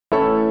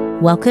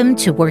Welcome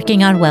to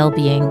Working on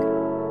Wellbeing,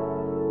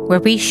 where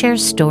we share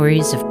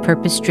stories of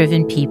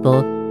purpose-driven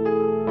people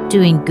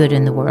doing good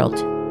in the world.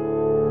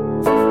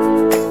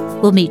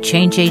 We'll meet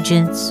change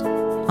agents,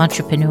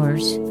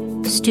 entrepreneurs,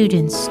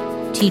 students,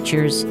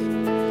 teachers,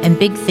 and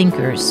big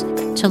thinkers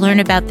to learn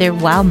about their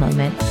wow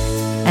moment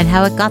and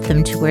how it got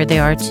them to where they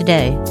are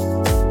today.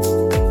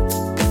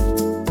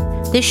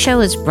 This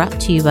show is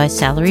brought to you by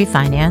Salary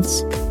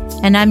Finance,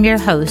 and I'm your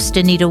host,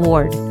 Anita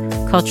Ward,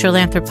 cultural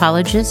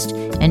anthropologist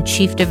and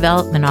Chief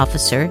Development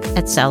Officer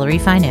at Salary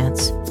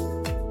Finance.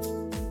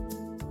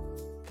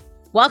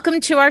 Welcome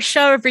to our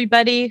show,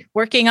 everybody,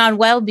 Working on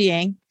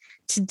Wellbeing.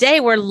 Today,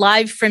 we're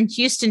live from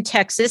Houston,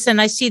 Texas, and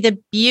I see the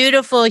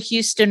beautiful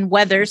Houston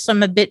weather, so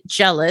I'm a bit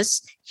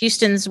jealous.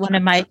 Houston's one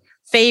of my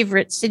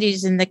favorite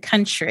cities in the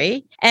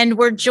country. And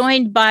we're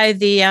joined by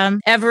the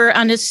ever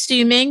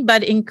unassuming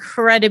but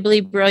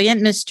incredibly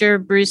brilliant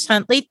Mr. Bruce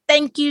Huntley.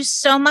 Thank you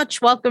so much.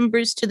 Welcome,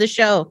 Bruce, to the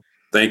show.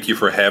 Thank you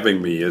for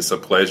having me. It's a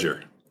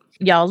pleasure.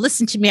 Y'all,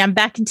 listen to me. I'm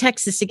back in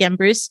Texas again,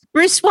 Bruce.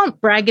 Bruce won't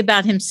brag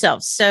about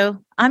himself.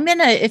 So I'm going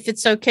to, if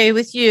it's okay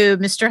with you,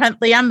 Mr.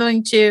 Huntley, I'm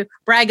going to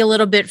brag a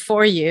little bit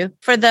for you.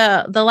 For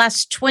the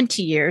last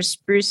 20 years,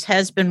 Bruce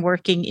has been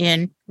working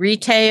in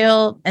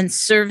retail and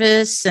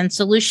service and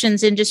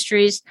solutions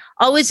industries,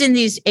 always in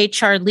these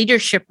HR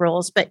leadership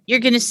roles. But you're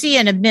going to see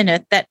in a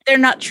minute that they're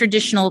not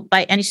traditional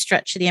by any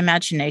stretch of the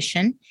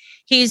imagination.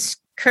 He's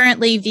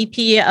currently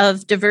VP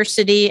of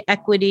Diversity,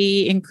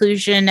 Equity,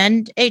 Inclusion,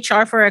 and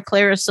HR for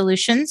Acclara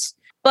Solutions.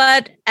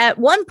 But at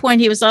one point,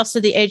 he was also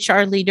the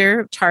HR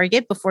leader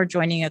Target before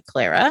joining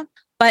Acclara.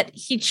 But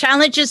he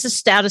challenges the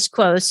status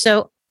quo.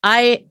 So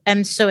I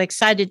am so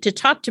excited to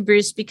talk to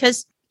Bruce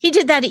because he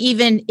did that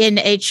even in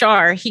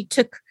HR. He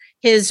took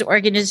his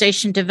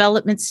organization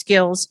development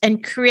skills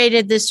and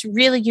created this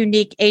really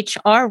unique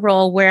HR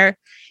role where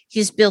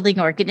he's building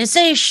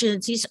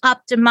organizations, he's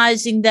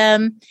optimizing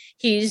them,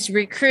 he's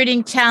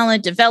recruiting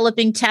talent,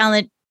 developing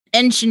talent,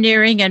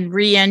 engineering and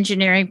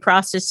re-engineering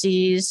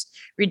processes,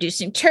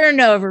 reducing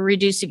turnover,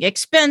 reducing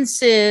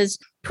expenses,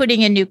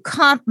 putting in new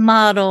comp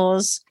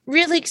models,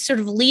 really sort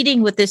of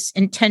leading with this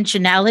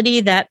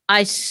intentionality that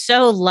I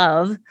so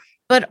love,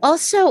 but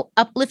also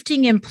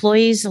uplifting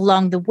employees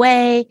along the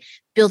way,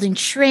 building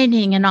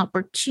training and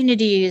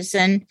opportunities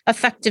and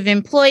effective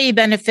employee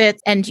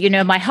benefits. And, you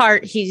know, my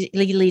heart, he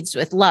leads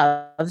with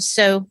love.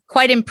 So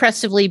quite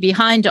impressively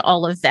behind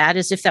all of that,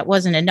 as if that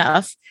wasn't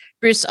enough,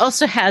 Bruce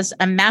also has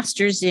a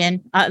master's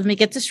in, let me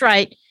get this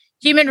right,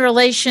 human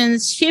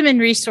relations, human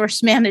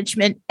resource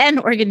management, and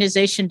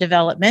organization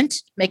development,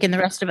 making the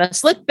rest of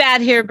us look bad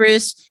here,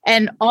 Bruce,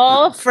 and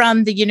all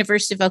from the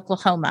University of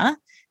Oklahoma,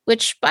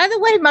 which, by the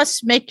way,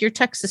 must make your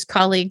Texas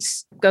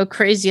colleagues go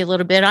crazy a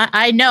little bit.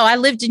 I know. I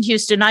lived in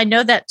Houston. I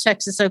know that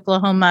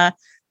Texas-Oklahoma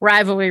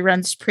rivalry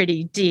runs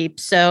pretty deep.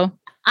 So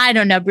I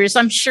don't know, Bruce.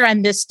 I'm sure I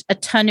missed a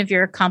ton of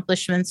your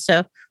accomplishments,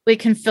 so we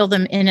can fill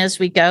them in as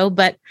we go.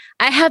 But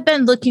I have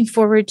been looking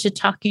forward to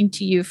talking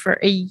to you for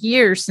a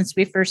year since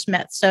we first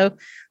met. So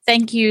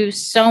thank you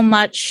so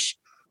much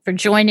for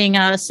joining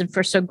us and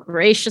for so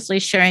graciously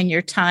sharing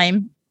your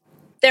time.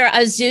 There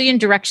are a zillion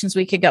directions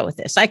we could go with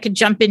this. I could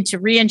jump into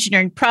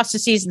re-engineering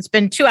processes and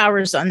spend 2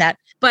 hours on that.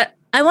 But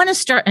I want to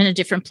start in a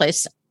different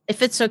place.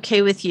 If it's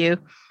okay with you,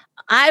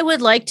 I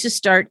would like to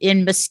start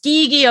in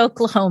Muskogee,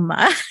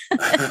 Oklahoma.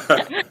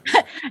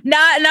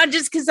 not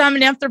just because I'm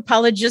an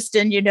anthropologist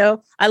and, you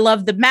know, I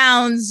love the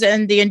mounds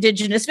and the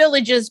indigenous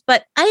villages,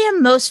 but I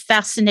am most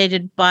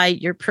fascinated by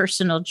your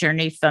personal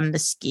journey from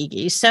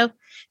Muskogee. So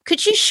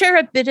could you share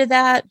a bit of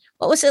that?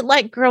 What was it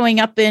like growing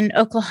up in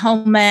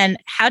Oklahoma, and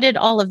how did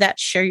all of that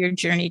share your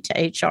journey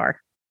to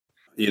HR?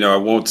 You know, I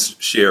won't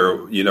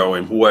share, you know,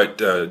 in what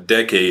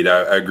decade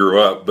I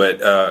grew up,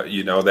 but,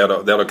 you know,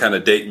 that'll kind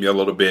of date me a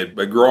little bit.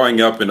 But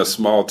growing up in a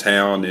small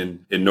town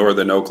in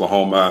northern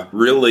Oklahoma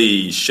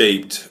really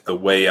shaped the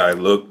way I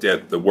looked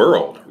at the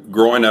world.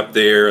 Growing up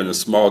there in a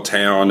small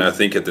town, I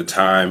think at the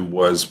time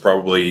was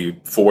probably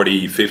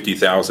 40,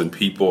 50,000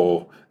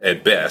 people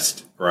at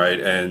best, right?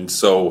 And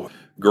so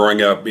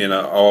growing up in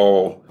an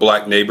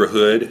all-Black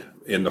neighborhood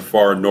in the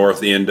far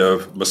north end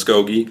of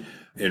Muskogee,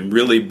 and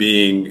really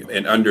being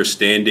and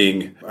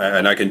understanding,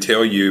 and I can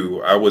tell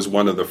you, I was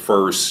one of the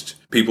first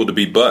people to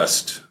be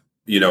bused,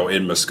 you know,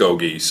 in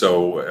Muskogee.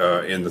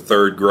 So in the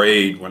third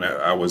grade, when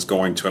I was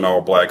going to an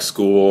all-Black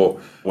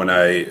school,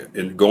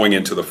 going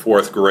into the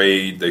fourth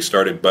grade, they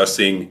started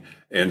busing,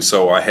 and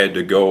so I had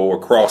to go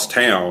across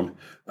town,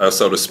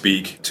 so to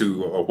speak,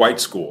 to a white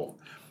school.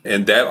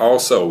 And that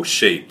also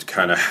shaped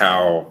kind of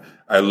how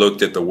I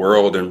looked at the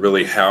world and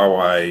really how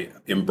I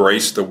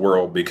embraced the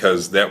world,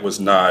 because that was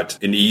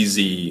not an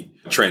easy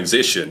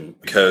transition,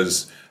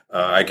 because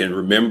I can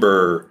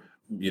remember,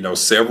 you know,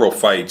 several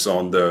fights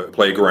on the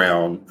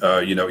playground,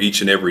 you know, each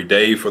and every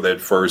day for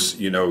that first,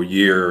 you know,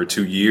 year or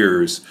 2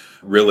 years,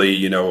 really,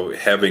 you know,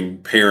 having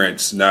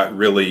parents not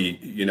really,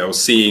 you know,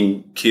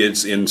 seeing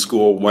kids in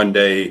school one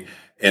day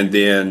and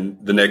then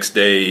the next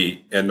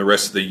day and the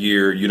rest of the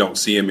year, you don't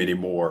see them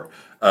anymore.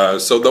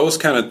 So those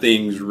kind of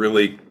things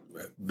really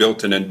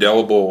built an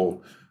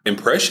indelible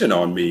impression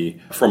on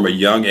me from a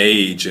young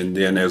age. And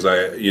then as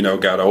I,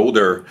 got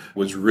older,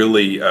 was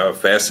really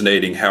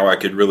fascinating how I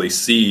could really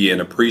see and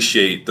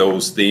appreciate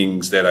those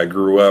things that I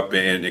grew up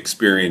and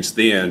experienced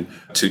then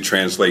to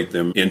translate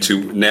them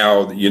into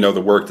now,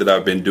 the work that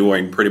I've been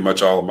doing pretty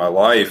much all of my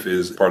life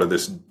is part of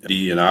this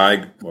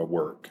D&I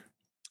work.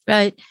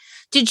 Right.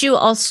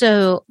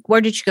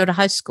 Where did you go to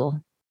high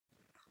school?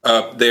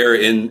 There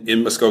in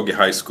Muskogee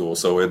High School.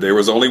 So there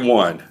was only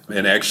one.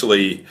 And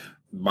actually,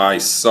 my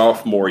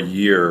sophomore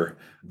year,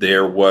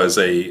 there was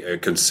a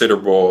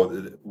considerable,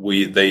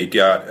 they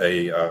got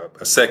a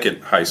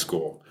second high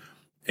school,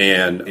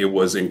 and it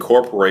was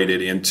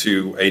incorporated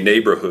into a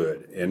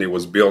neighborhood, and it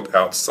was built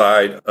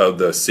outside of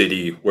the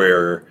city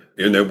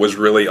and it was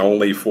really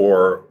only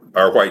for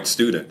our white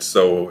students.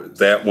 So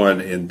that one,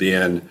 and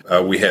then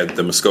we had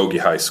the Muskogee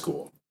High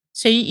School.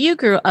 So you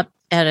grew up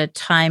at a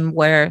time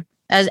where,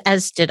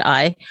 as did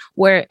I,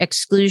 where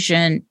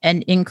exclusion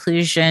and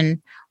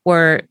inclusion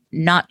were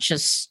not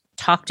just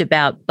talked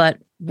about, but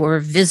were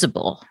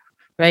visible,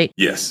 right?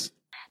 Yes.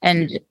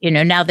 And,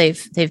 now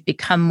they've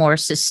become more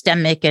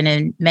systemic and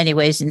in many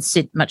ways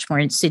much more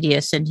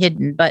insidious and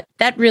hidden. But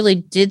that really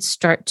did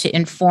start to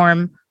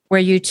inform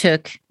where you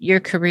took your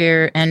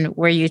career and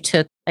where you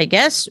took, I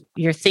guess,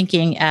 your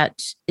thinking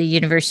at the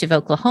University of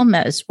Oklahoma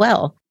as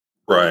well.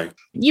 Right.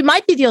 You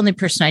might be the only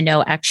person I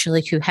know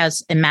actually who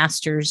has a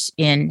master's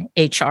in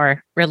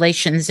HR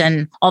relations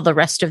and all the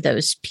rest of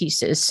those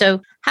pieces.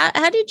 So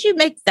how did you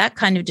make that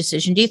kind of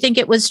decision? Do you think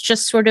it was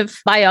just sort of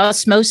by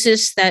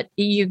osmosis that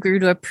you grew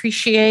to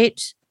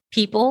appreciate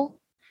people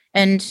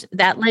and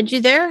that led you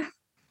there?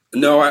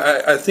 No,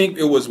 I think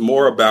it was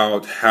more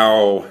about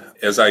how,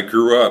 as I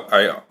grew up,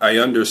 I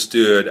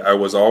understood I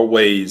was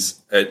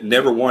always,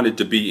 never wanted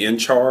to be in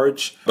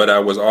charge, but I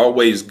was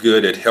always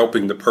good at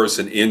helping the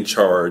person in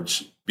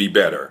charge be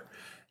better.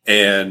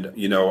 And,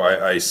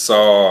 I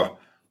saw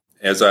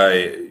as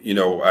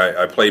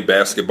I played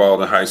basketball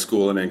in high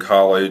school and in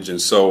college. And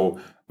so,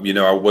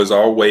 I was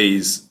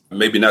always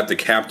maybe not the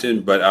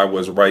captain, but I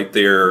was right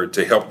there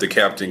to help the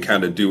captain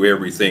kind of do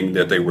everything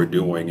that they were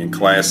doing in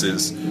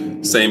classes.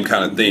 Same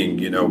kind of thing,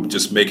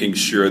 just making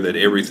sure that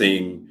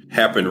everything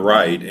happened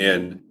right,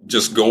 and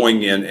just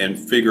going in and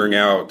figuring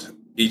out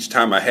each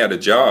time I had a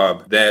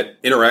job that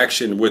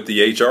interaction with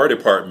the HR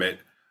department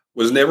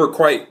was never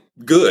quite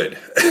good.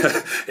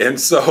 And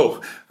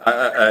so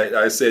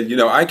I said,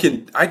 I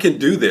can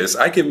do this.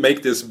 I can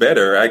make this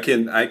better. I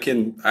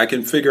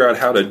can figure out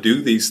how to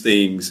do these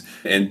things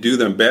and do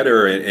them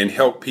better and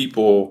help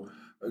people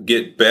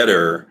get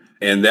better.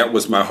 And that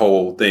was my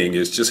whole thing,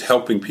 is just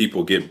helping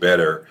people get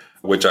better,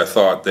 which I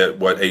thought that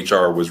what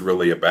HR was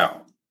really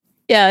about.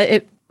 Yeah,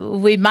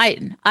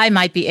 I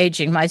might be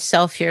aging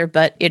myself here,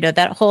 but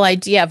that whole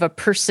idea of a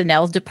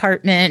personnel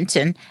department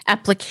and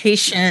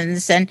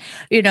applications and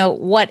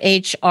what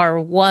HR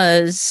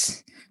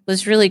was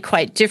really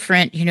quite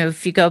different,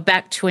 if you go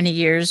back 20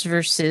 years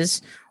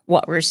versus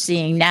what we're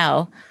seeing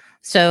now.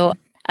 So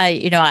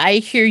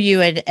I hear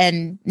you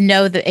and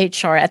know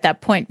that HR at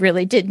that point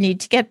really did need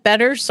to get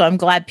better. So I'm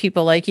glad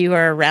people like you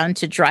are around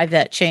to drive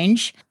that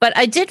change. But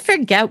I did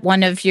forget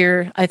one of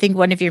your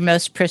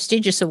most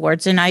prestigious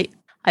awards, and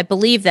I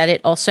believe that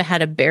it also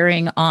had a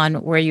bearing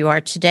on where you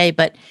are today,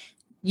 but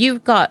you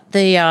got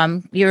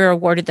you're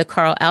awarded the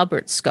Carl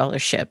Albert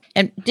Scholarship.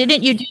 And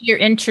didn't you do your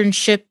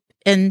internship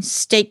in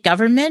state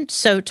government?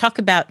 So talk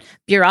about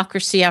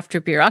bureaucracy after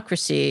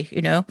bureaucracy,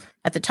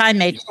 at the time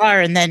HR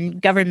and then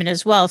government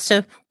as well.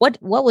 So what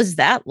was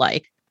that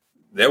like?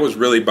 That was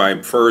really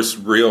my first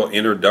real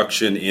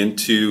introduction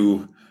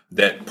into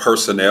that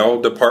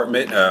personnel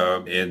department.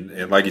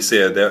 And like you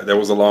said, that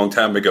was a long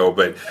time ago,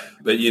 but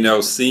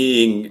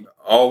seeing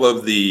all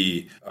of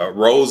the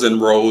rows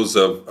and rows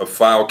of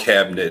file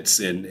cabinets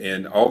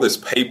and all this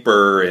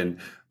paper and,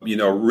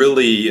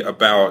 really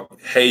about,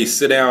 hey,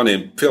 sit down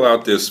and fill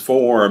out this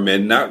form,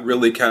 and not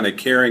really kind of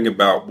caring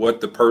about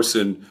what the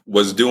person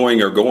was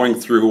doing or going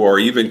through, or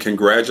even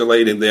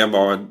congratulating them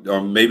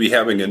on maybe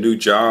having a new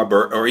job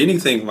or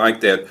anything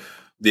like that.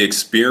 The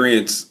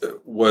experience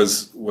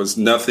was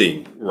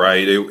nothing,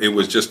 right? It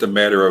was just a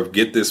matter of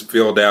get this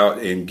filled out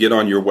and get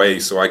on your way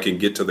so I can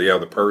get to the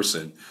other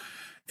person.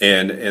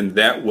 And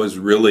that was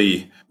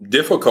really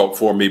difficult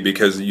for me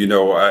because,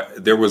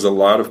 there was a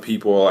lot of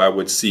people I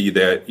would see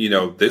that,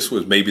 this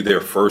was maybe their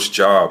first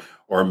job,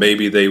 or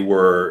maybe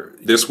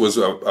this was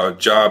a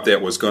job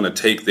that was going to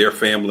take their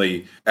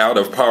family out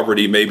of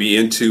poverty, maybe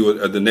into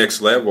the next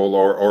level,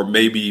 or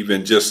maybe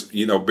even just,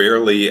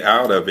 barely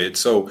out of it.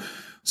 So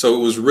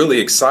it was really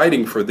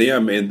exciting for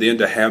them. And then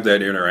to have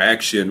that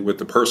interaction with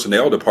the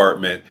personnel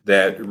department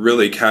that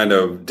really kind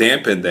of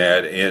dampened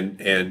that. And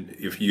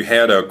if you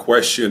had a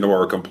question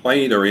or a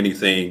complaint or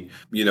anything,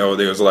 there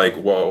was like,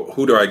 well,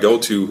 who do I go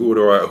to?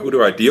 Who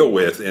do I deal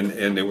with?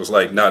 And it was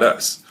like, not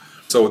us.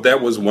 So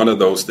that was one of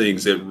those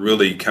things that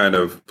really kind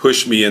of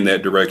pushed me in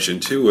that direction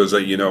too, is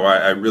that,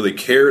 I really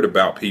cared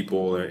about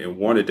people and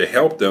wanted to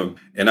help them.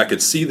 And I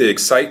could see the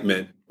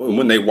excitement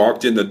when they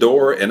walked in the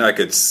door, and I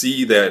could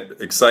see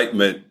that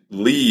excitement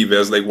leave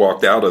as they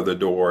walked out of the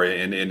door,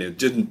 and it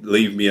didn't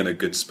leave me in a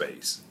good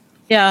space.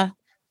 Yeah.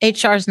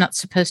 HR is not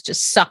supposed to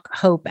suck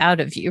hope out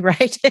of you,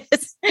 right?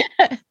 It's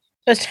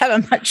supposed to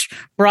have a much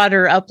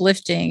broader,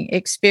 uplifting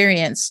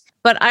experience.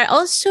 But I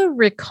also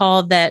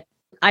recall that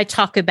I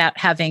talk about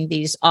having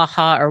these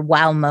aha or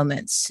wow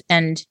moments.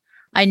 And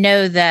I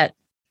know that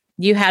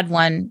you had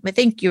one, I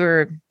think you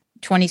were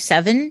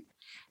 27,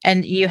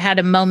 and you had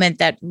a moment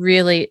that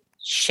really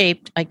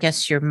shaped, I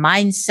guess, your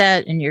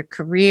mindset and your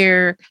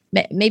career.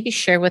 Maybe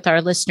share with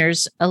our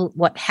listeners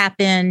what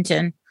happened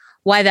and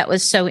why that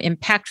was so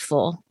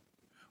impactful.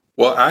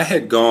 Well,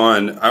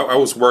 I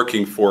was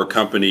working for a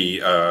company,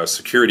 a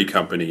security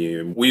company,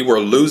 and we were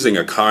losing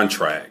a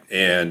contract.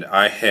 And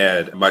I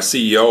had my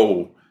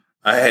CEO,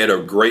 I had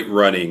a great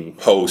running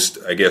post,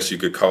 I guess you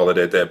could call it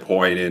at that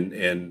point.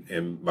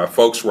 And my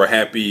folks were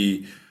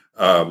happy.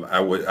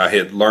 I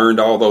had learned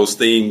all those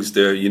things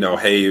to,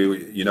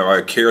 hey,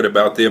 I cared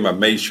about them. I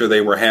made sure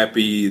they were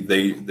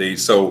happy.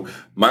 So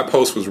my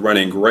post was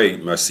running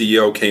great. My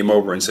CEO came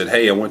over and said,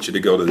 hey, I want you to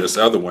go to this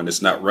other one.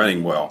 It's not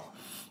running well.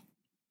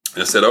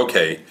 And I said,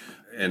 okay.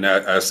 And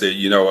I said,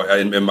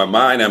 in my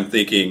mind, I'm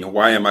thinking,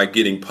 why am I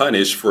getting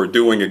punished for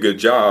doing a good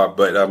job?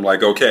 But I'm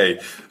like, okay,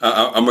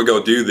 I'm going to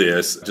go do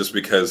this just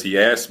because he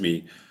asked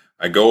me.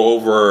 I go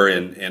over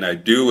and I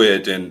do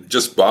it, and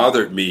just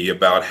bothered me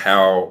about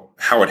how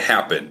it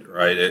happened,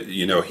 right?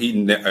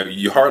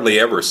 You hardly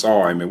ever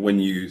saw him. And when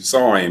you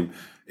saw him,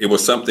 it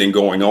was something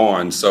going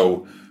on.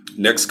 So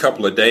next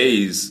couple of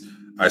days,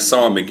 I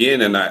saw him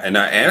again, and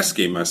I asked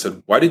him, I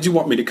said, why did you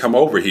want me to come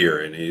over here?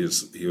 And he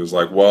was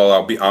like, well,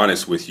 I'll be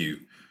honest with you.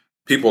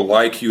 People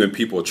like you and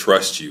people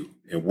trust you.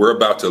 And we're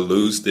about to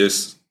lose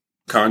this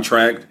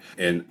contract,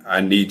 and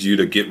I need you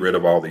to get rid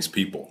of all these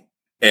people.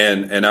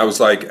 And I was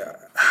like,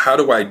 how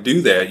do I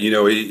do that?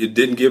 It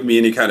didn't give me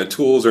any kind of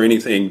tools or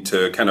anything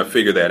to kind of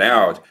figure that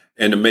out.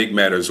 And to make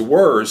matters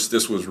worse,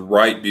 this was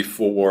right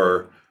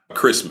before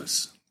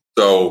Christmas.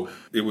 So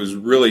it was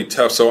really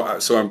tough. So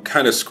I'm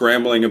kind of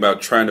scrambling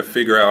about trying to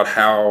figure out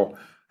how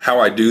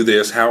I do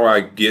this, how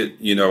I get,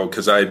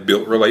 because I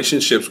built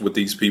relationships with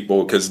these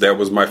people, because that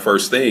was my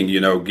first thing,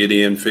 get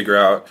in, figure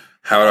out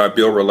how do I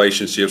build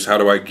relationships, how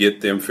do I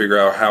get them, figure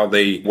out how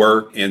they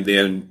work, and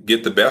then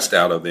get the best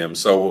out of them.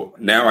 So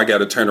now I got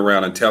to turn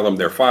around and tell them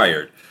they're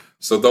fired.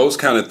 So those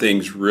kind of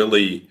things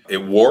really,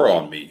 it wore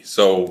on me.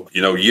 So,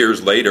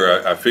 years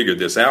later, I figured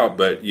this out,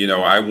 but,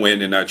 I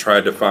went and I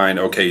tried to find,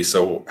 okay,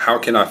 so how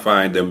can I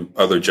find them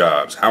other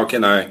jobs? How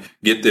can I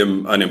get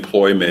them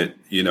unemployment,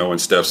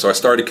 and stuff? So I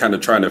started kind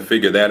of trying to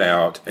figure that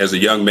out as a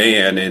young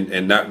man,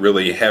 and not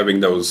really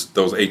having those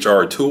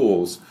HR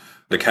tools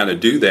to kind of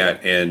do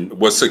that, and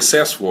was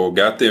successful,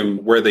 got them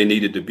where they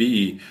needed to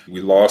be.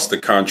 We lost the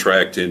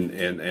contract,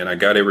 and I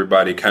got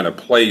everybody kind of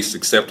placed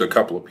except a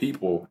couple of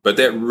people. But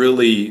it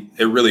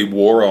really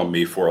wore on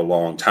me for a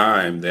long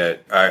time,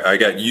 that I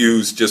got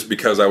used just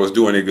because I was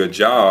doing a good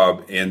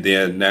job. And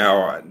then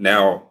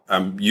now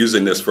I'm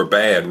using this for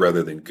bad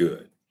rather than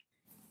good.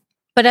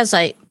 But as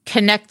I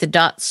connect the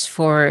dots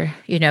for,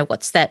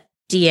 what's that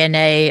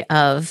DNA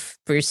of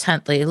Bruce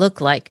Huntley look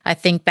like? I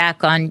think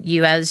back on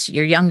you as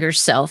your younger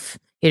self,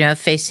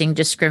 facing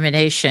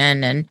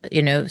discrimination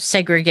and,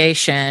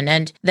 segregation.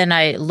 And then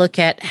I look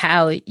at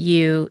how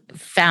you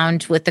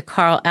found with the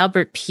Carl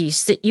Albert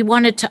piece that you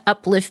wanted to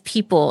uplift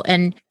people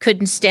and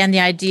couldn't stand the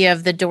idea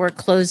of the door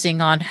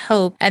closing on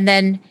hope. And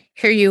then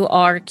here you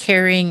are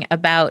caring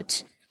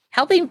about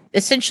helping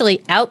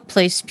essentially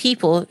outplace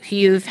people who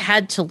you've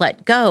had to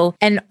let go.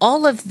 And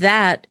all of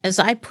that, as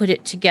I put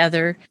it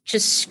together,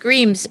 just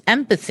screams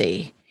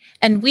empathy.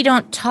 And we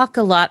don't talk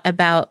a lot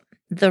about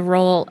the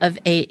role of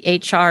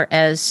HR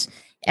as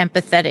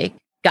empathetic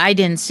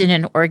guidance in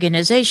an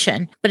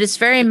organization, but it's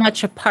very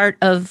much a part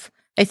of,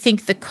 I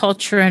think, the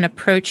culture and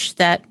approach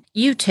that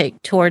you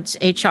take towards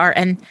HR.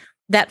 And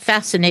that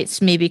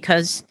fascinates me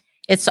because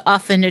it's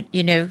often,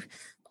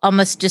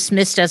 almost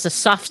dismissed as a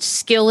soft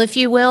skill, if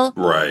you will.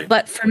 Right.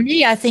 But for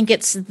me, I think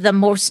it's the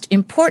most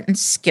important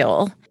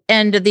skill.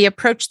 And the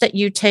approach that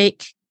you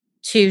take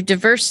to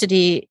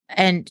diversity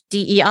and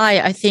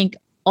DEI, I think,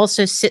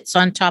 also sits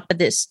on top of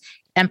this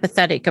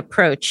empathetic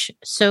approach.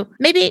 So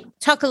maybe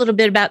talk a little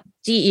bit about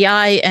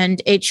DEI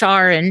and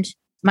HR, and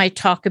might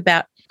talk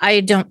about,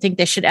 I don't think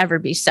they should ever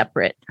be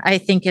separate. I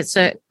think it's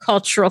a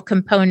cultural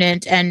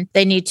component and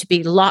they need to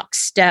be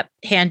lockstep,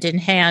 hand in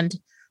hand,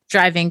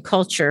 driving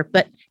culture.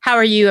 But how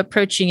are you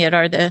approaching it?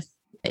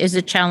 Is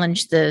the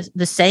challenge the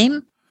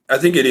same? I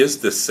think it is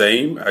the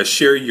same. I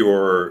share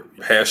your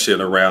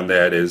passion around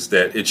that, is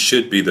that it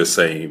should be the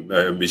same.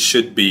 It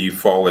should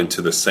fall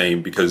into the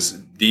same, because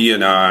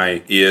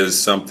D&I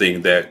is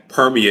something that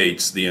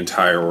permeates the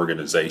entire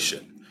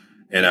organization.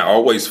 And I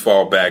always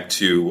fall back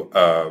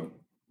to,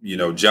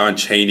 John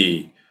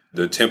Chaney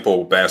the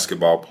Temple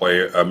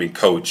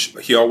coach,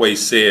 he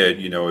always said,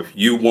 if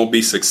you won't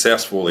be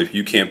successful if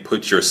you can't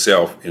put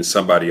yourself in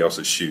somebody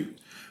else's shoes.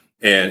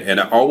 And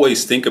I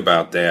always think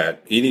about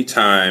that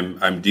anytime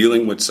I'm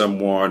dealing with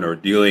someone or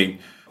dealing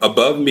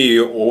above me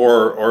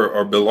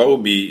or below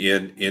me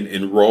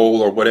in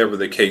role or whatever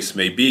the case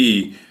may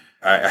be.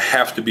 I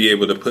have to be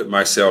able to put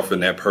myself in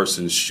that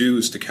person's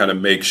shoes to kind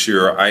of make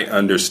sure I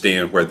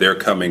understand where they're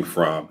coming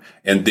from.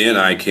 And then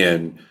I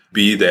can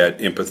be that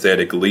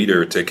empathetic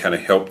leader to kind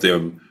of help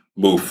them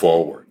move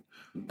forward.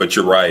 But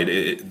you're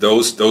right.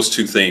 Those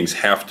two things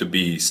have to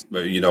be,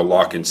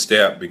 lock in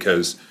step,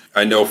 because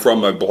I know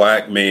from a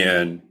Black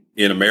man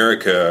in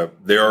America,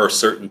 there are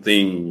certain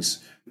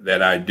things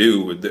that I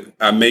do that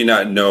I may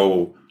not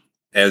know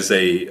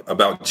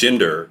about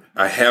gender.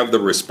 I have the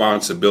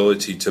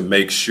responsibility to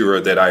make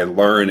sure that I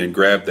learn and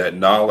grab that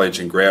knowledge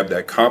and grab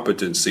that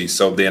competency,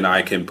 so then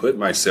I can put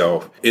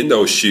myself in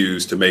those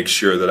shoes to make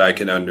sure that I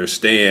can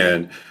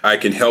understand. I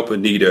can help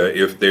Anita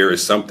if there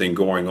is something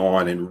going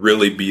on and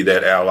really be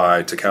that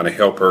ally to kind of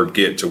help her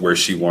get to where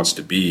she wants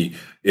to be,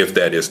 if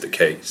that is the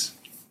case.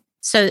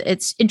 So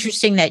it's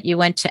interesting that you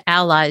went to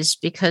allies,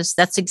 because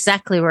that's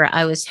exactly where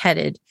I was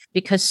headed,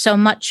 because so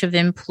much of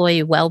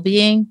employee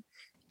well-being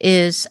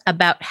is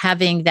about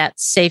having that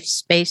safe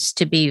space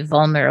to be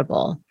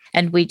vulnerable.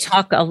 And we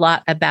talk a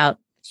lot about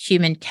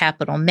human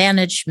capital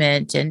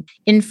management and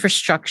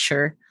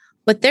infrastructure,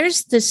 but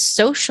there's this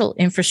social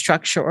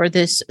infrastructure, or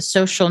this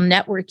social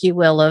network, you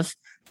will, of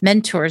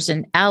mentors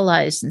and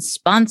allies and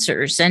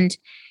sponsors, and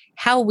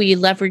how we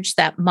leverage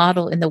that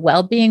model in the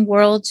well-being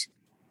world,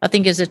 I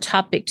think, is a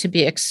topic to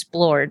be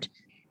explored.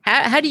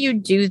 How do you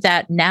do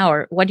that now?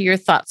 Or what are your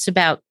thoughts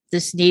about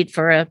this need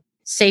for a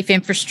safe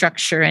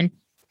infrastructure, and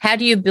how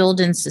do you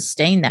build and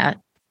sustain that?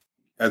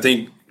 I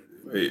think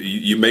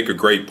you make a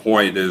great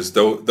point. Is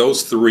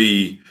those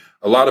three,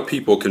 a lot of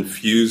people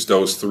confuse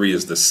those three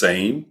as the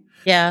same.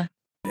 Yeah.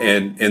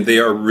 And they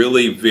are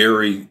really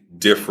very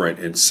different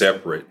and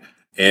separate.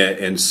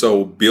 And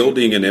so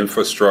building an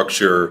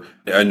infrastructure,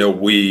 I know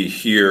we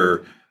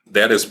here,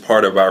 that is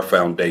part of our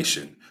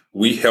foundation.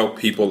 We help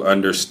people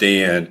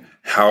understand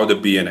how to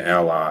be an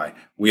ally.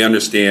 We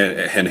understand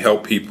and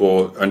help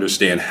people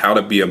understand how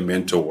to be a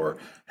mentor,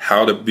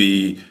 how to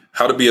be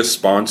a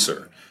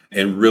sponsor,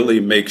 and really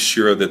make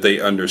sure that they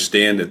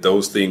understand that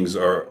those things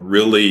are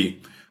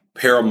really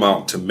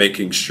paramount to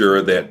making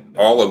sure that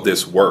all of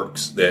this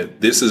works,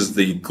 that this is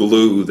the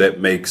glue that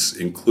makes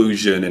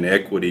inclusion and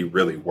equity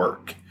really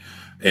work.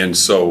 And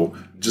so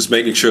just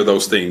making sure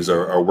those things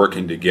are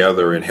working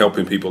together and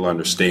helping people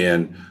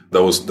understand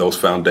those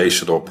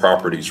foundational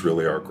properties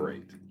really are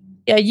great.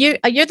 Yeah,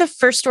 you're the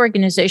first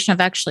organization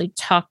I've actually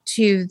talked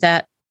to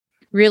that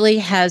really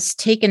has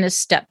taken a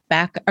step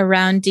back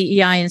around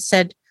DEI and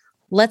said,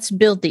 let's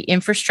build the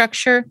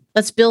infrastructure,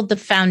 let's build the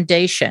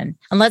foundation,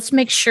 and let's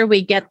make sure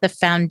we get the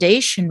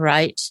foundation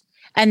right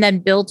and then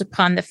build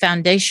upon the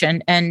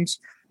foundation. And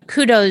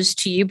kudos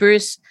to you,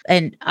 Bruce.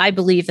 And I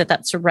believe that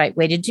that's the right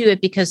way to do it,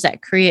 because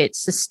that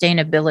creates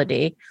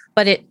sustainability.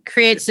 But it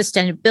creates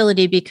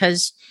sustainability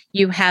because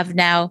you have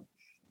now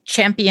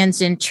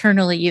champions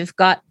internally. You've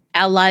got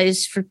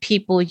allies for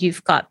people,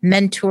 you've got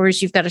mentors,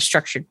 you've got a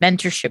structured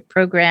mentorship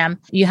program,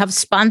 you have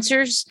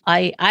sponsors.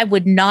 I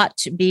would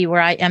not be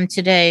where I am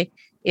today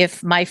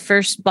if my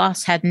first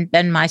boss hadn't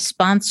been my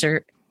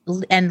sponsor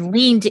and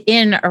leaned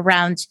in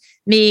around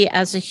me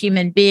as a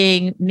human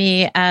being,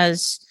 me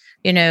as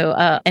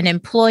an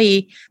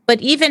employee,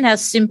 but even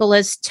as simple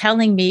as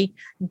telling me,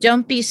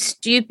 don't be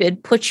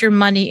stupid, put your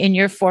money in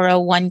your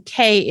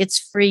 401k, it's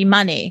free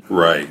money.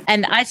 Right.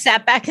 And I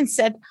sat back and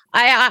said,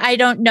 I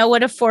don't know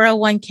what a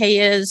 401k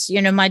is.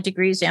 My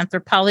degree is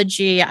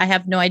anthropology. I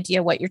have no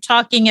idea what you're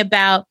talking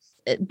about.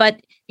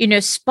 But,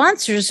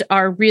 sponsors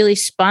are really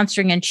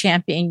sponsoring and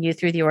championing you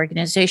through the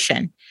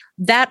organization.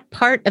 That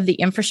part of the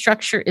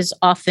infrastructure is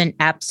often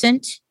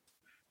absent.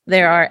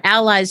 There are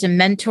allies and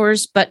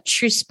mentors, but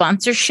true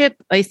sponsorship,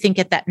 I think,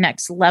 at that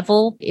next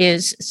level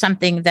is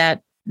something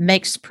that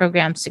makes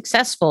programs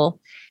successful.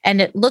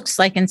 And it looks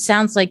like and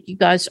sounds like you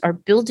guys are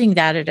building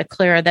that at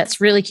Acclara.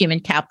 That's really human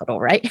capital,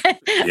 right?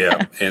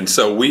 Yeah. And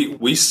so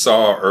we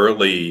saw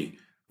early,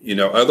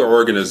 other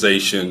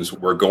organizations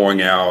were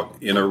going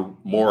out in a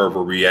more of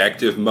a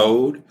reactive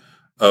mode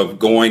of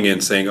going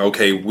and saying,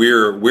 okay,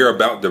 we're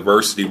about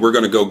diversity. We're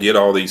going to go get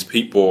all these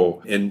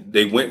people. And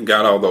they went and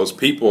got all those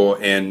people.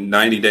 And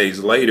 90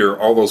 days later,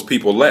 all those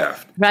people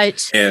left. Right.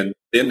 And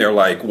then they're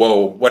like,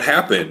 whoa, what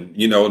happened?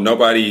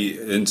 Nobody.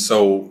 And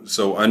so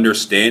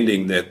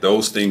understanding that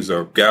those things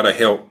are got to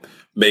help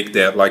make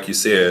that, like you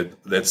said,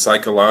 that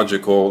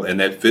psychological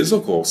and that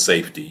physical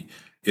safety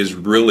is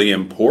really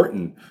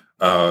important.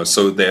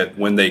 So that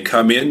when they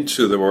come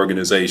into the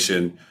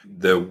organization,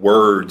 the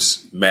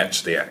words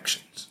match the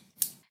actions.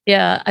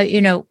 Yeah.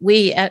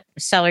 We at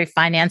Salary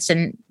Finance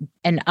and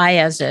I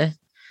as a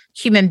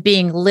human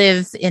being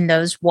live in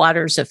those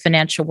waters of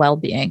financial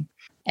well-being,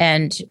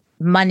 and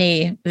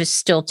money is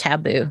still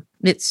taboo.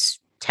 It's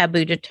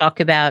taboo to talk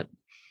about,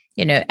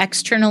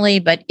 externally,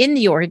 but in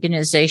the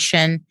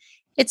organization,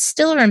 it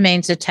still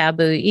remains a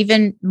taboo,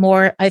 even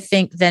more, I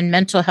think, than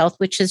mental health,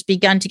 which has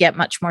begun to get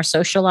much more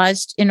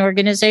socialized in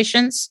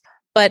organizations.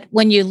 But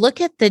when you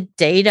look at the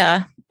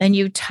data and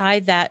you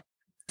tie that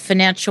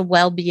financial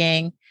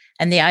well-being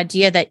and the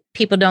idea that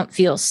people don't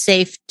feel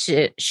safe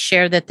to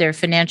share that they're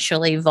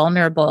financially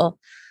vulnerable,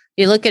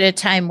 you look at a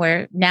time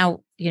where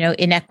now,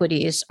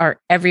 inequities are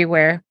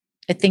everywhere.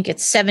 I think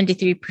it's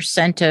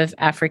 73% of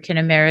African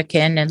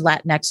American and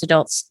Latinx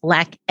adults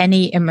lack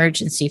any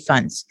emergency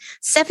funds.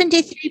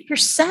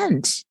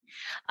 73%.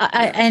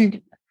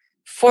 And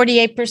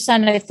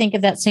 48%, I think,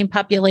 of that same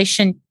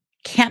population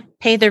can't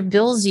pay their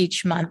bills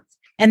each month.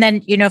 And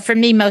then, for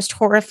me, most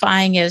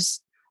horrifying is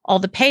all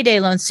the payday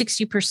loans.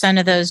 60%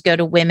 of those go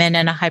to women,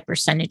 and a high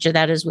percentage of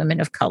that is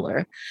women of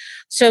color.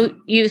 So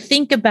you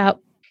think about,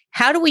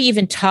 how do we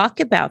even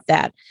talk about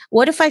that?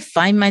 What if I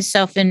find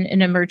myself in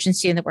an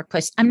emergency in the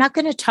workplace? I'm not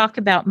going to talk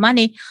about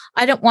money.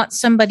 I don't want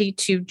somebody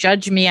to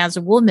judge me as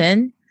a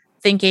woman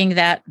thinking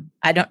that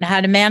I don't know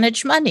how to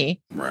manage money.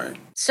 Right.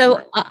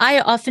 So I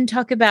often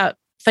talk about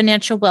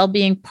financial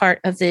well-being part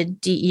of the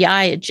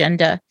DEI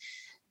agenda.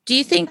 Do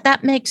you think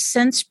that makes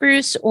sense,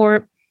 Bruce?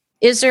 Or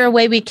is there a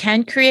way we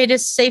can create a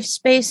safe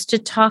space to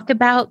talk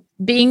about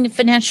being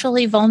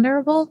financially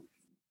vulnerable?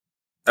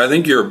 I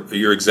think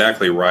you're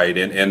exactly right.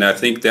 And I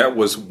think that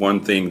was one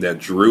thing that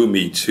drew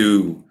me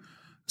to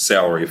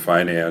salary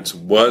finance,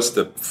 was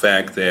the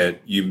fact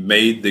that you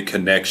made the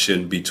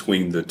connection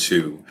between the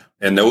two.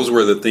 And those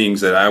were the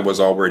things that I was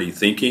already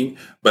thinking,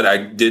 but I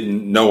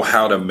didn't know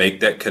how to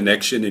make that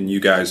connection. And you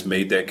guys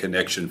made that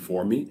connection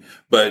for me.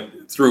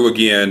 But through,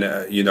 again,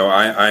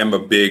 I am a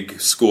big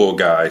school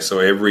guy. So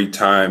every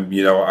time,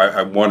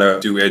 I want to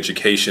do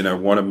education, I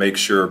want to make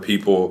sure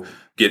people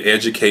get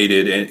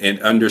educated and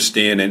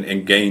understand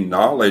and gain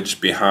knowledge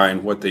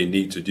behind what they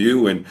need to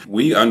do. And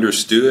we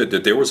understood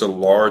that there was a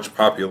large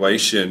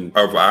population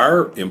of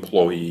our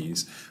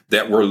employees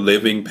that were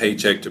living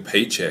paycheck to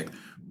paycheck.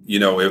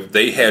 If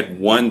they had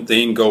one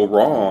thing go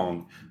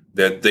wrong,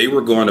 that they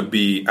were going to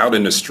be out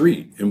in the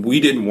street. And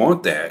we didn't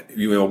want that.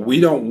 We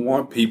don't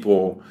want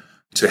people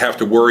to have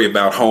to worry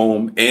about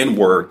home and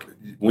work.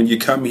 When you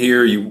come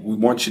here, we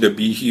want you to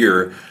be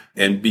here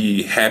and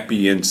be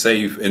happy and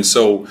safe. And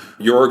so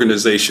your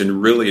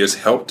organization really has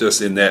helped us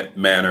in that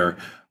manner,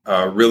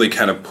 really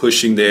kind of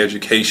pushing the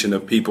education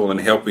of people and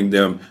helping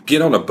them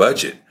get on a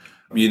budget.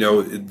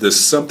 There's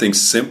something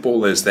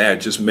simple as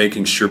that, just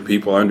making sure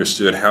people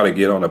understood how to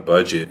get on a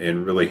budget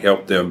and really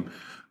help them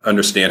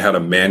understand how to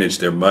manage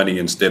their money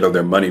instead of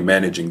their money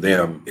managing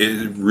them.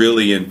 It's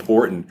really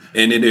important.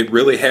 And it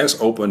really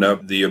has opened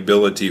up the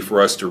ability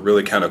for us to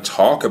really kind of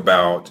talk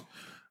about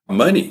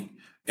money.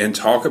 And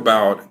talk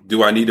about,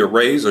 do I need a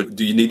raise, or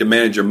do you need to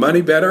manage your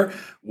money better?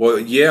 Well,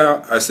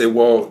 yeah, I say,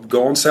 well,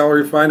 go on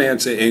salary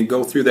finance and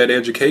go through that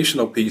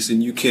educational piece,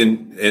 and you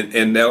can,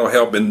 and that'll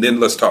help. And then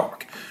let's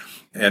talk.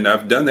 And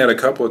I've done that a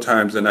couple of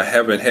times, and I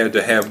haven't had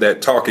to have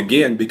that talk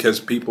again because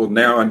people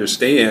now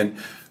understand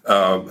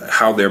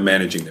how they're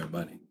managing their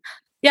money.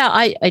 Yeah,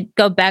 I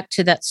go back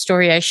to that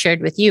story I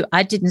shared with you.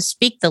 I didn't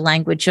speak the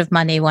language of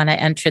money when I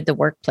entered the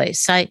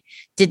workplace. I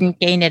didn't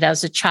gain it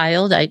as a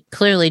child. I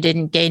clearly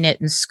didn't gain it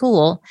in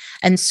school.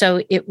 And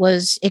so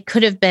it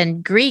could have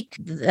been Greek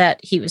that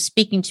he was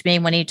speaking to me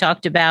when he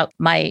talked about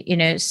my,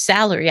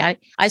 salary.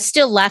 I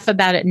still laugh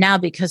about it now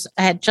because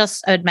I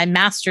had my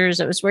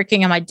master's. I was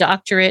working on my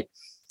doctorate.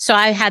 So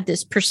I had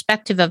this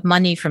perspective of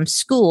money from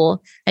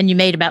school, and you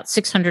made about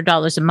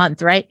 $600 a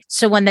month, right?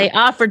 So when they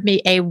offered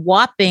me a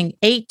whopping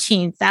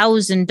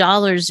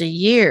 $18,000 a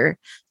year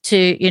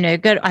to,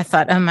 go, I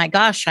thought, oh my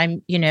gosh,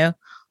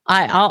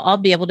 I'll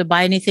be able to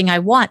buy anything I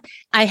want.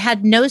 I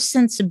had no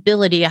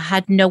sensibility. I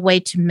had no way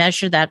to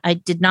measure that. I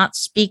did not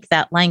speak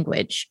that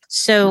language.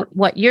 So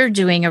what you're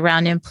doing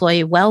around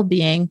employee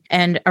well-being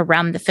and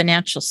around the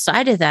financial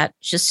side of that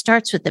just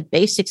starts with the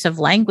basics of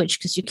language,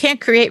 because you can't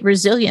create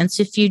resilience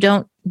if you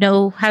don't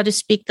know how to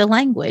speak the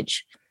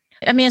language.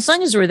 I mean, as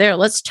long as we're there,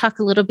 let's talk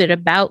a little bit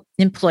about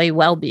employee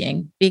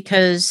well-being,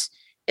 because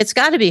it's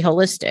got to be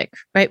holistic,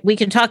 right? We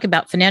can talk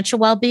about financial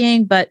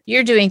well-being, but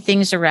you're doing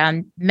things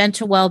around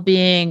mental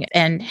well-being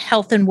and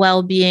health and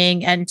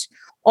well-being. And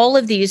all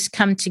of these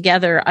come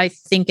together, I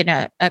think, in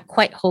a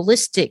quite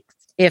holistic.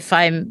 If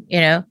I'm,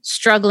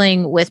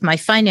 struggling with my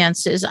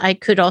finances, I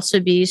could also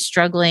be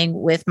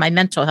struggling with my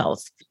mental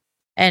health.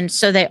 And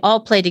so they all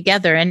play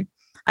together. And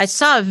I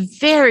saw a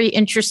very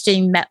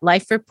interesting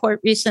MetLife report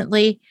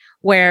recently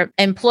where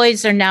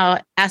employees are now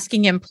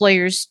asking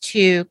employers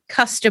to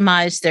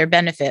customize their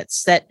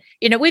benefits. That,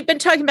 we've been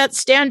talking about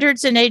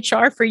standards in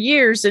HR for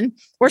years, and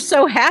we're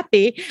so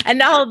happy. And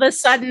now all of a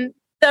sudden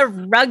the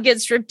rug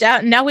gets ripped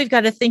out. And now we've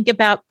got to think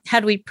about, how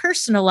do we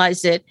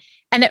personalize it?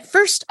 And at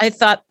first I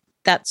thought,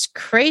 that's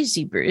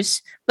crazy,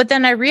 Bruce. But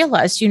then I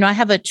realized, I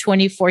have a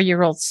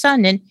 24-year-old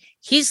son, and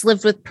he's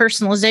lived with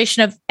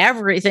personalization of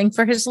everything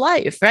for his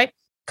life, right?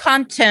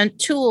 Content,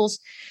 tools.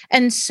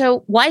 And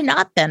so why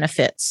not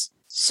benefits?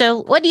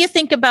 So what do you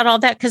think about all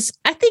that? Because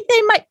I think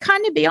they might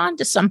kind of be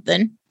onto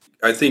something.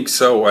 I think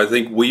so. I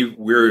think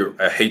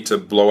I hate to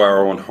blow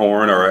our own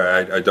horn, or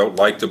I don't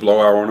like to blow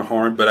our own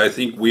horn, but I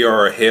think we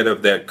are ahead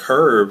of that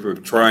curve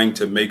of trying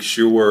to make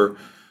sure.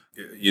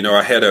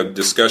 I had a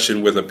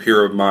discussion with a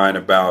peer of mine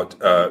about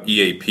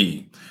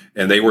EAP,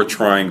 and they were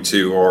trying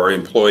to, or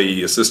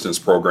Employee Assistance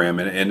Program,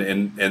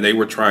 and they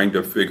were trying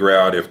to figure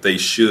out if they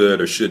should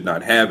or should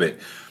not have it.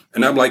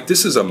 And I'm like,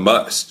 this is a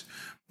must.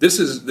 This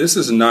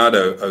is not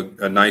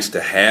a nice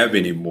to have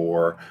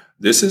anymore.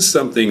 This is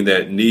something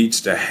that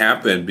needs to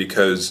happen,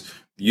 because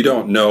you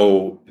don't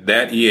know,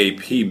 that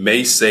EAP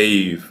may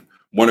save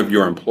one of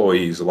your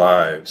employees'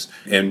 lives.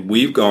 And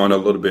we've gone a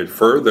little bit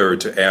further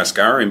to ask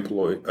our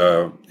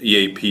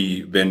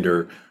EAP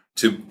vendor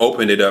to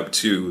open it up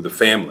to the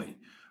family.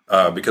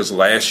 Because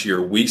last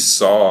year we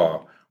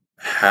saw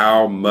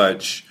how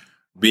much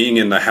being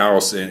in the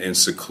house and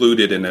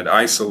secluded and in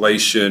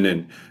isolation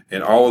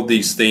and all of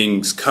these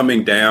things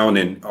coming down,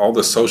 and all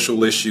the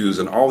social issues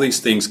and all these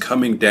things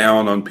coming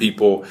down on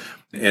people,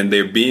 and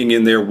they're being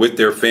in there with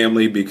their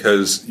family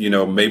because,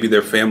 maybe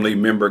their family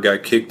member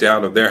got kicked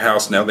out of their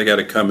house. Now they got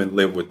to come and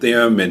live with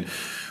them. And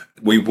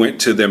we went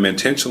to them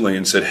intentionally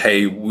and said,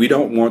 hey, we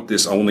don't want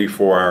this only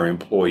for our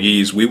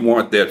employees. We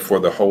want that for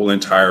the whole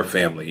entire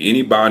family.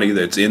 Anybody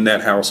that's in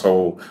that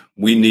household,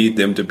 we need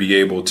them to be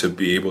able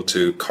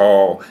to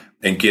call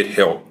and get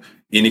help,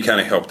 any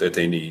kind of help that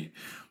they need.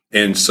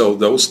 And so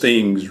those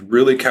things,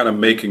 really kind of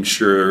making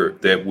sure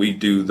that we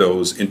do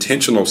those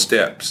intentional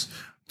steps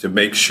to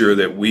make sure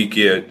that we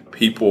get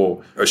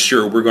people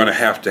assured. We're going to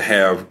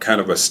have kind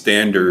of a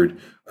standard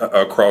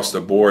across the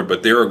board,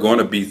 but there are going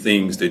to be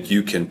things that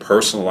you can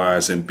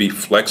personalize and be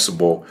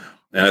flexible.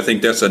 And I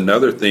think that's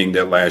another thing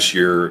that last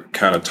year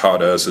kind of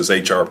taught us as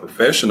HR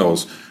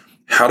professionals.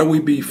 How do we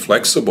be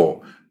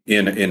flexible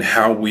in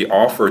how we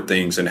offer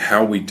things and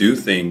how we do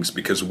things?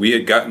 Because we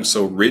had gotten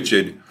so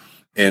rigid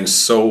and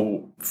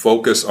so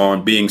focused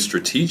on being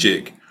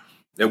strategic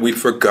that we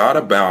forgot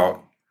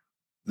about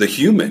the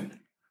human.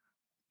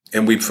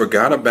 And we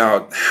forgot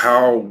about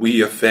how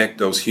we affect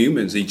those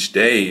humans each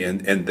day.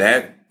 And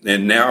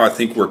now I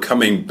think we're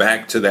coming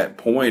back to that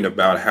point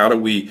about how do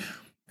we,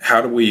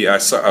 I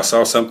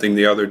saw something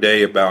the other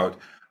day about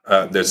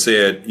that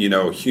said,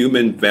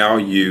 human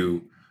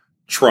value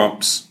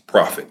trumps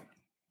profit.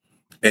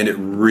 And it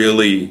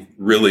really,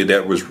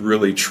 that was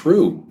really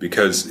true,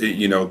 because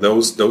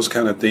those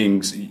kind of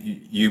things,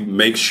 you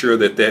make sure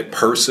that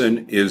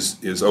person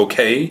is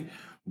okay.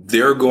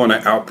 They're going to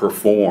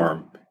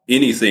outperform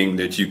anything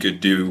that you could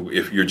do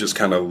if you're just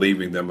kind of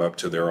leaving them up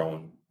to their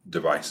own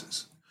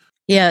devices.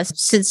 Yes,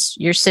 since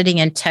you're sitting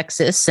in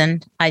Texas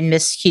and I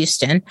miss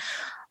Houston,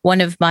 one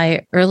of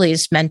my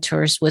earliest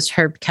mentors was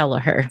Herb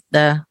Kelleher,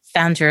 the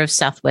founder of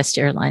Southwest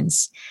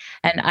Airlines.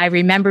 And I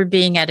remember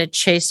being at a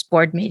Chase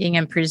board meeting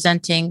and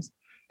presenting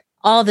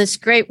all this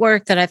great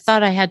work that I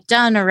thought I had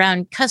done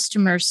around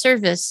customer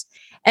service.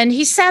 And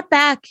he sat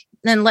back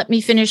and let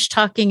me finish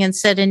talking and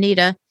said,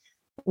 Anita,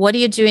 what are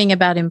you doing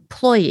about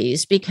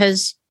employees?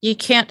 Because you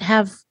can't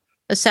have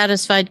a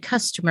satisfied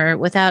customer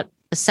without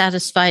a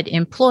satisfied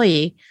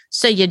employee.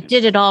 So you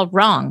did it all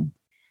wrong.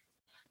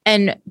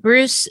 And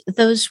Bruce,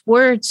 those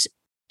words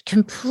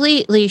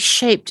completely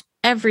shaped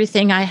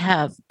everything I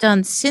have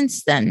done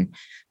since then.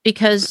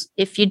 Because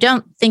if you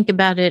don't think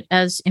about it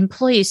as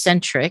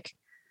employee-centric,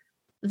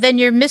 then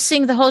you're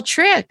missing the whole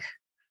trick,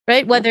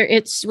 right? Whether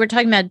we're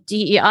talking about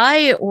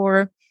DEI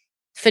or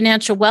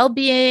financial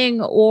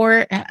well-being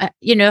or,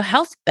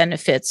 health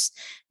benefits,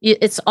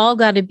 it's all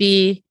got to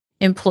be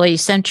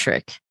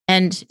employee-centric.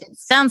 And it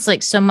sounds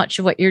like so much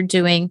of what you're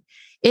doing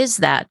is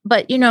that.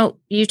 But,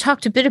 you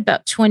talked a bit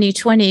about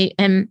 2020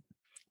 and,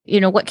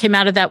 what came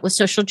out of that was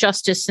social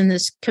justice and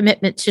this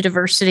commitment to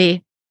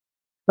diversity.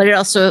 But it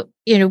also,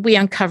 we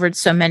uncovered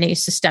so many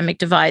systemic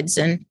divides.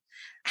 And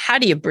how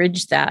do you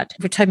bridge that?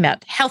 We're talking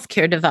about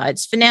healthcare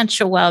divides,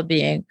 financial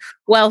well-being,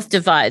 wealth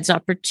divides,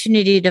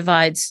 opportunity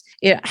divides.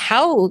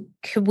 How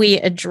can we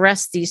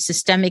address these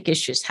systemic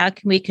issues? How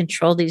can we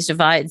control these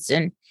divides?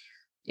 And,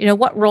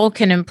 what role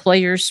can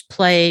employers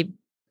play,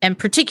 and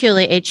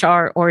particularly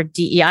HR or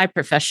DEI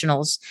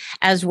professionals,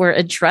 as we're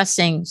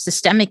addressing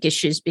systemic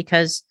issues?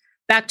 Because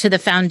back to the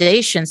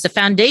foundations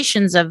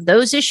of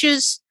those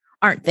issues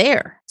aren't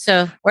there.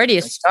 So where do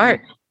you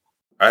start?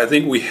 I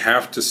think we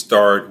have to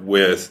start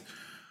with,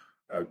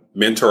 a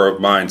mentor of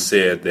mine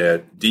said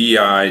that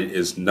DEI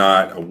is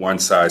not a one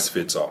size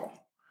fits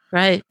all.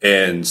 Right.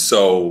 And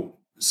so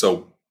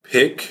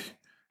pick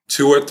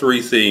 2 or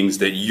 3 things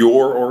that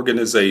your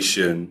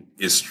organization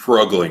is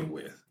struggling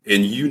with,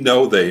 and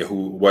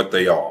what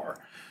they are.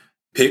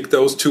 Pick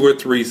those 2 or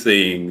 3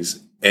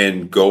 things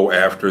and go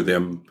after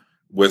them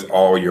with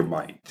all your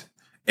might.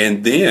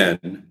 And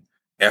then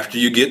after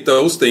you get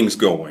those things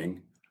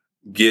going,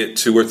 get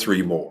 2 or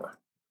 3 more,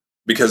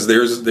 because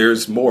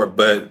there's more,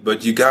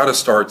 but you got to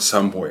start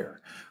somewhere.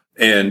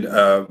 And,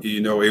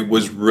 it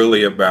was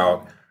really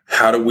about,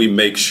 how do we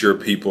make sure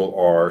people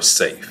are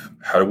safe?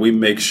 How do we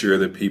make sure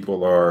that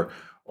people are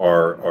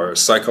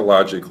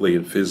psychologically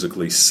and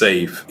physically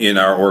safe in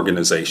our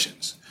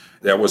organizations?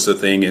 That was the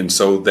thing. And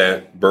so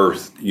that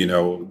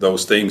birthed,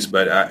 those things.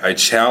 But I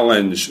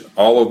challenge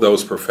all of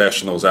those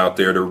professionals out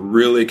there to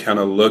really kind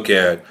of look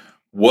at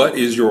what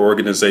is your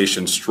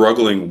organization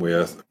struggling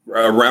with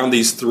around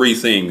these three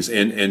things,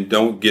 and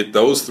don't get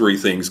those three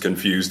things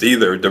confused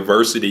either.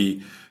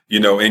 Diversity,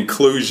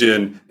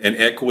 inclusion and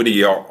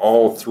equity are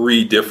all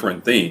three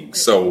different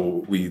things.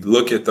 So we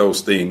look at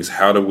those things.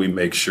 How do we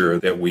make sure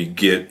that we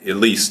get at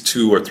least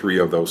two or three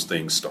of those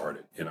things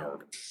started in our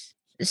organization?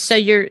 So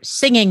you're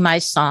singing my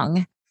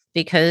song,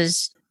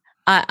 because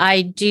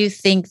I do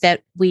think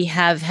that we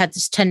have had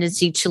this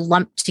tendency to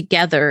lump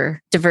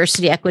together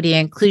diversity, equity,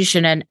 and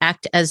inclusion and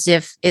act as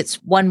if it's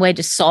one way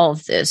to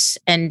solve this.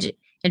 And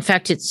in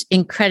fact, it's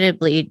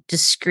incredibly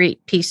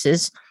discrete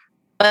pieces.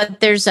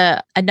 But there's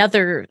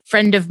another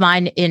friend of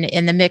mine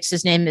in the mix.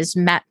 His name is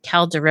Matt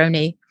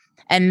Calderoni.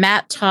 And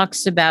Matt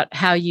talks about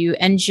how you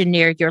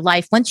engineer your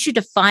life. Once you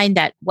define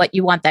that, what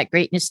you want that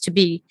greatness to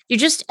be, you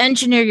just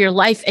engineer your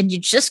life and you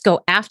just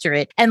go after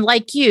it. And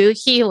like you,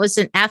 he was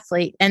an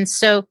athlete. And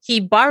so he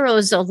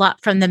borrows a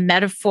lot from the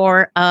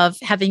metaphor of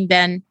having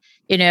been,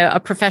 a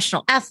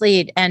professional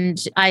athlete.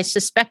 And I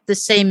suspect the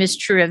same is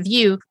true of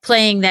you,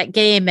 playing that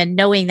game and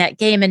knowing that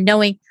game and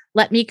knowing,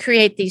 let me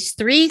create these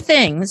three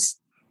things,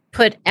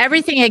 put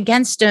everything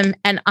against them,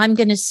 and I'm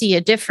going to see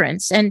a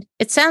difference. And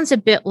it sounds a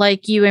bit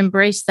like you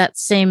embrace that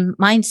same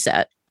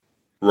mindset.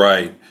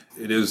 Right.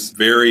 It is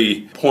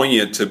very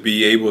poignant to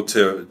be able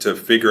to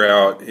figure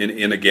out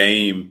in a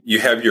game, you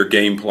have your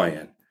game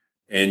plan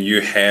and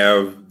you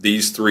have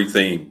these three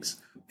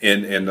things.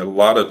 And a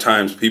lot of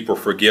times people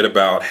forget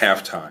about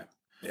halftime.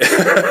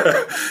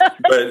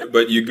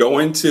 but you go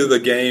into the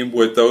game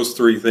with those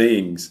three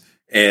things,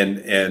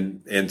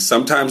 and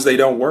sometimes they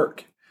don't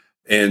work.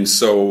 And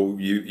so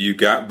you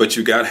got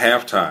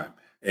halftime,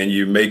 and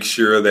you make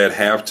sure that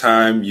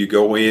halftime you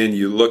go in,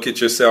 you look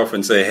at yourself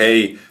and say,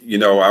 hey,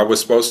 I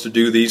was supposed to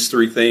do these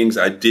three things.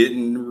 I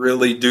didn't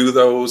really do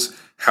those.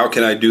 How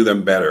can I do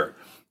them better?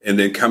 And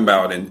then come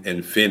out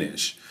and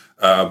finish.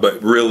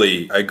 But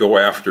really, I go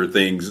after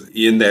things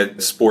in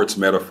that sports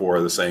metaphor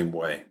the same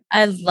way.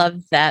 I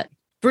love that.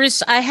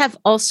 Bruce, I have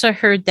also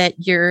heard that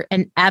you're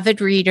an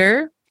avid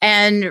reader,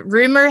 and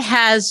rumor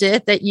has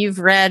it that you've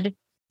read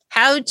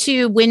How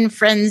to Win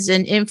Friends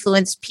and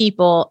Influence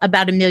People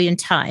about 1 million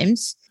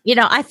times.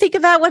 I think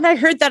about when I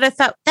heard that, I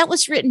thought that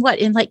was written,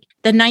 in like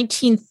the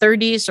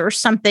 1930s or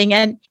something,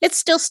 and it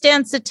still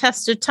stands the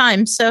test of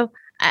time. So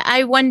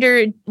I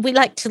wonder, we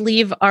like to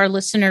leave our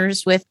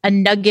listeners with a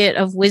nugget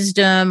of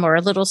wisdom or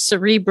a little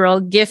cerebral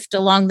gift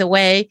along the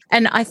way.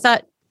 And I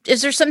thought,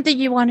 is there something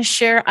you want to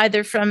share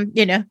either from,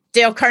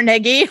 Dale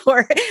Carnegie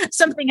or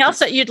something else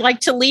that you'd like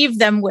to leave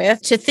them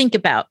with to think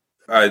about?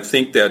 I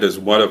think that is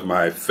one of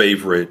my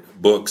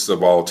favorite books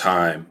of all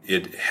time.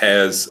 It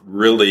has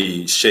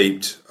really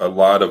shaped a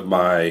lot of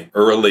my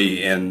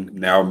early and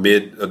now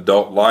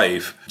mid-adult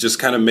life, just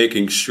kind of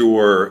making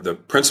sure the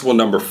principle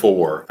number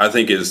 4, I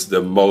think, is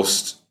the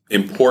most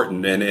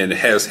important and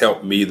has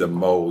helped me the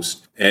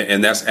most,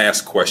 and that's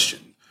ask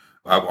questions.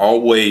 I've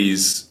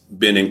always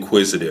been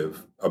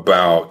inquisitive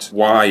about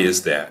why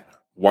is that?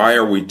 Why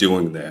are we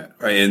doing that?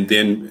 And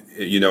then,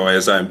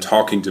 as I'm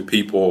talking to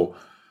people,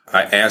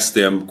 I ask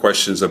them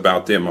questions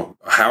about them.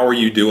 How are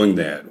you doing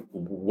that?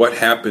 What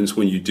happens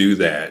when you do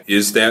that?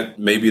 Is that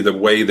maybe the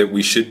way that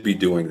we should be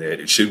doing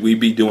that? Should we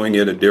be doing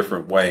it a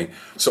different way?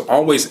 So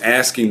always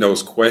asking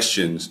those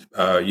questions,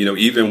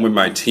 even when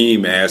my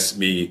team asks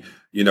me,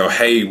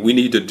 hey, we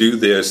need to do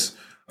this.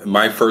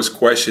 My first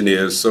question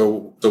is,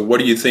 so what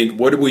do you think?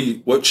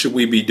 What should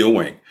we be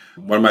doing?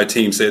 One of my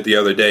team said the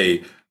other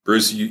day,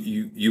 Bruce,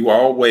 you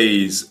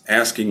always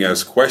asking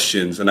us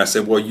questions. And I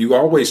said, well, you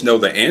always know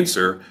the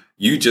answer.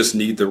 You just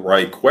need the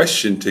right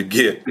question to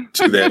get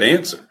to that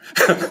answer.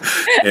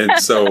 And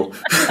so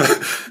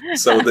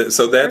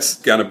that's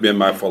kind of been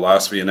my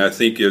philosophy. And I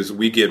think as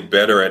we get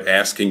better at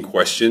asking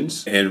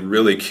questions and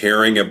really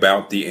caring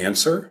about the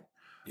answer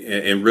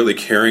and really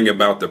caring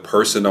about the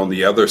person on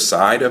the other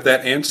side of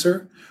that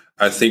answer,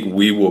 I think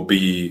we will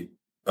be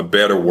a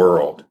better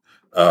world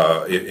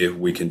if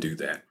we can do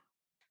that.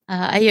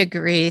 I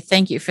agree.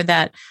 Thank you for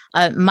that.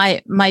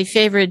 My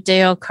favorite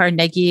Dale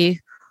Carnegie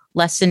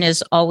lesson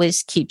is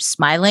always keep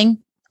smiling.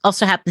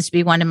 Also happens to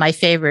be one of my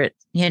favorite,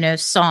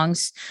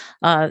 songs,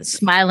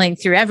 smiling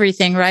through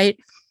everything, right?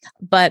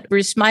 But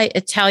Bruce, my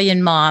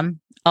Italian mom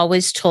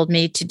always told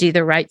me to do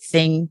the right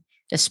thing,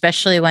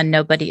 especially when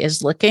nobody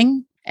is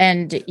looking.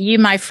 And you,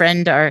 my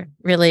friend, are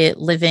really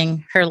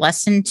living her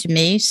lesson to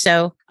me.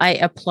 So I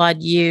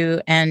applaud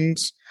you and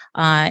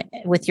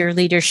with your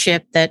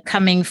leadership, that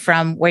coming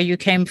from where you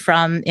came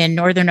from in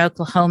northern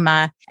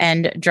Oklahoma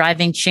and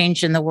driving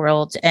change in the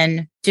world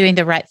and doing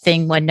the right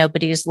thing when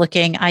nobody is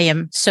looking. I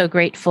am so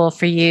grateful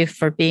for you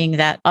for being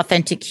that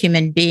authentic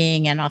human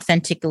being and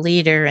authentic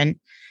leader and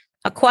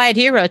a quiet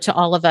hero to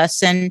all of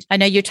us. And I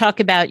know you talk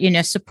about,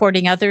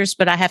 supporting others,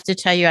 but I have to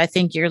tell you, I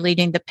think you're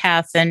leading the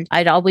path, and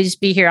I'd always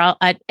be here.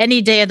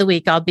 Any day of the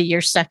week, I'll be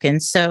your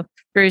second. So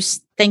Bruce,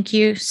 thank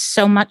you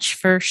so much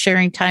for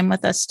sharing time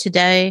with us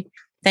today.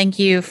 Thank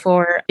you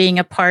for being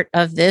a part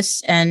of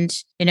this. And,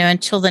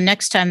 until the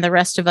next time, the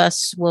rest of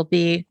us will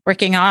be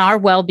working on our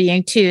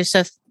well-being too.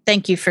 So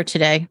thank you for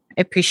today.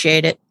 I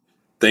appreciate it.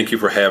 Thank you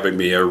for having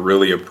me. I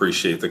really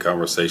appreciate the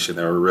conversation.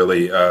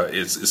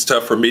 It's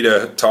tough for me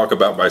to talk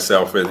about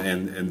myself,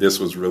 and this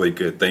was really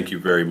good. Thank you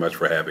very much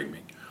for having me.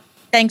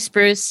 Thanks,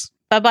 Bruce.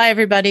 Bye-bye,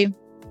 everybody.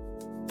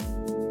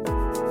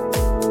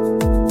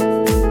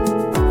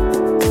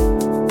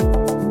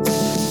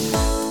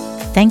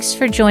 Thanks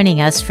for joining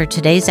us for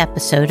today's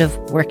episode of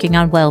Working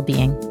on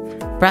Wellbeing,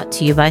 brought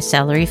to you by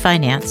Salary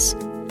Finance.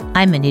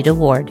 I'm Anita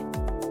Ward.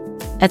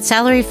 At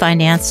Salary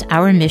Finance,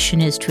 our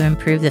mission is to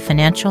improve the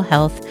financial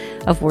health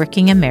of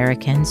working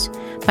Americans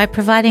by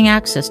providing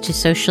access to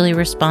socially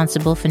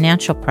responsible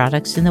financial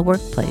products in the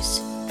workplace.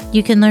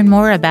 You can learn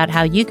more about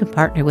how you can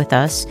partner with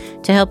us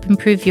to help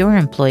improve your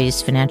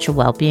employees' financial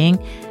well-being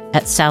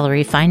at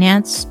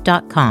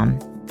salaryfinance.com.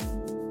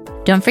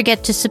 Don't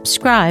forget to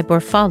subscribe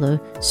or follow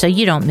so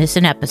you don't miss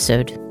an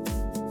episode.